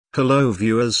Hello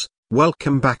viewers,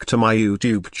 welcome back to my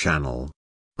YouTube channel.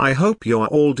 I hope you are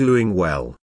all doing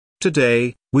well.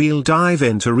 Today, we'll dive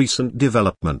into recent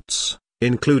developments,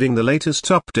 including the latest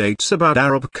updates about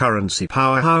Arab currency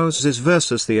powerhouses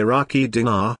versus the Iraqi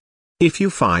dinar. If you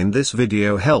find this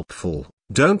video helpful,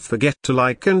 don't forget to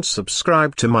like and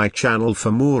subscribe to my channel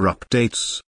for more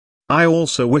updates. I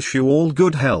also wish you all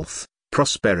good health,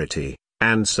 prosperity,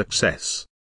 and success.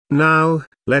 Now,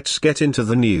 let's get into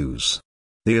the news.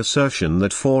 The assertion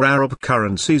that four Arab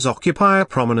currencies occupy a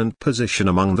prominent position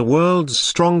among the world's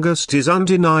strongest is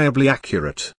undeniably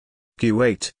accurate.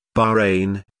 Kuwait,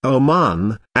 Bahrain,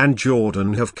 Oman, and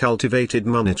Jordan have cultivated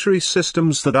monetary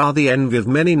systems that are the envy of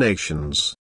many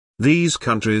nations. These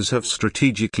countries have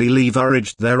strategically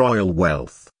leveraged their oil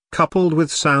wealth, coupled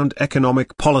with sound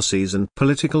economic policies and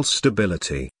political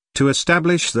stability, to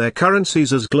establish their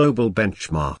currencies as global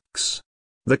benchmarks.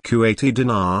 The Kuwaiti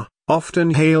dinar,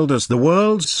 often hailed as the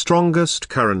world's strongest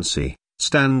currency,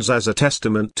 stands as a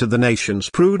testament to the nation's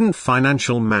prudent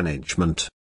financial management.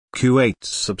 Kuwait's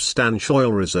substantial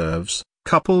oil reserves,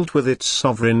 coupled with its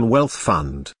sovereign wealth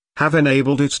fund, have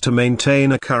enabled it to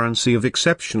maintain a currency of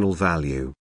exceptional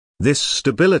value. This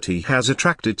stability has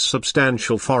attracted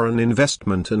substantial foreign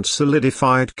investment and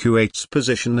solidified Kuwait's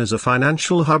position as a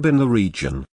financial hub in the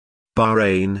region.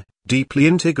 Bahrain, deeply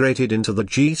integrated into the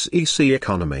GCC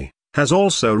economy, has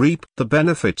also reaped the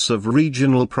benefits of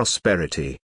regional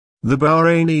prosperity. The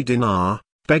Bahraini dinar,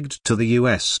 pegged to the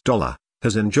US dollar,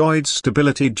 has enjoyed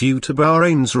stability due to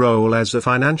Bahrain's role as a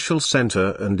financial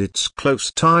center and its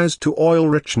close ties to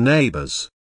oil-rich neighbors.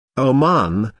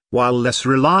 Oman, while less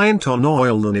reliant on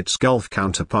oil than its Gulf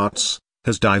counterparts,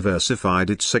 has diversified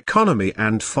its economy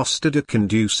and fostered a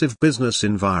conducive business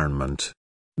environment.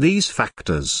 These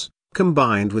factors,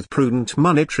 combined with prudent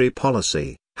monetary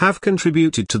policy, have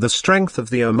contributed to the strength of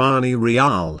the Omani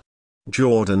rial.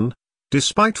 Jordan,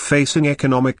 despite facing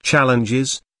economic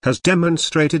challenges, has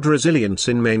demonstrated resilience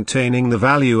in maintaining the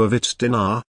value of its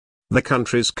dinar. The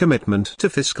country's commitment to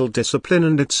fiscal discipline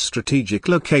and its strategic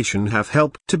location have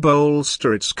helped to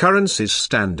bolster its currency's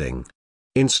standing.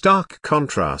 In stark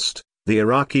contrast, the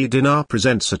Iraqi dinar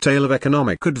presents a tale of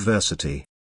economic adversity.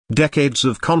 Decades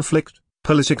of conflict,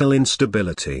 political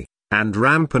instability, and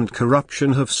rampant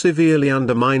corruption have severely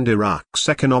undermined Iraq's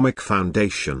economic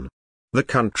foundation. The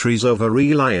country's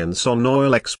over-reliance on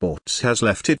oil exports has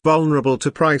left it vulnerable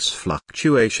to price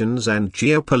fluctuations and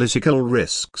geopolitical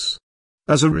risks.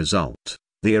 As a result,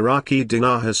 the Iraqi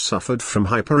dinar has suffered from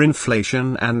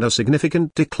hyperinflation and a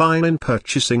significant decline in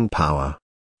purchasing power.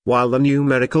 While the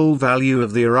numerical value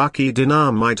of the Iraqi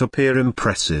dinar might appear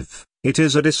impressive, it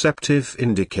is a deceptive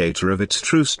indicator of its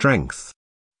true strength.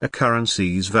 A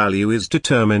currency's value is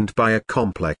determined by a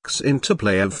complex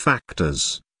interplay of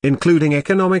factors, including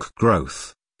economic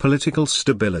growth, political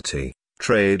stability,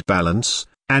 trade balance,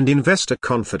 and investor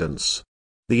confidence.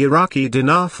 The Iraqi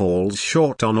dinar falls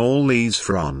short on all these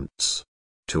fronts.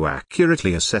 To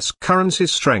accurately assess currency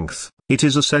strength, it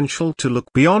is essential to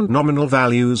look beyond nominal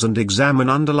values and examine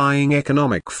underlying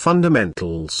economic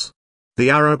fundamentals.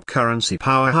 The Arab currency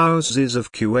powerhouses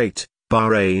of Kuwait,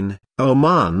 Bahrain,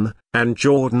 Oman, and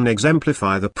Jordan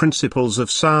exemplify the principles of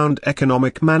sound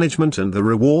economic management and the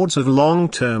rewards of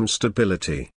long-term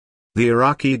stability. The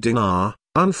Iraqi dinar,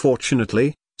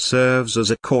 unfortunately, serves as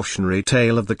a cautionary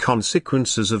tale of the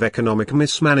consequences of economic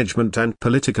mismanagement and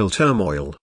political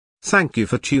turmoil. Thank you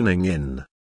for tuning in.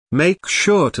 Make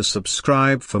sure to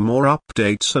subscribe for more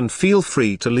updates and feel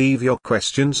free to leave your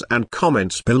questions and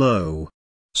comments below.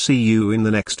 See you in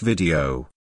the next video.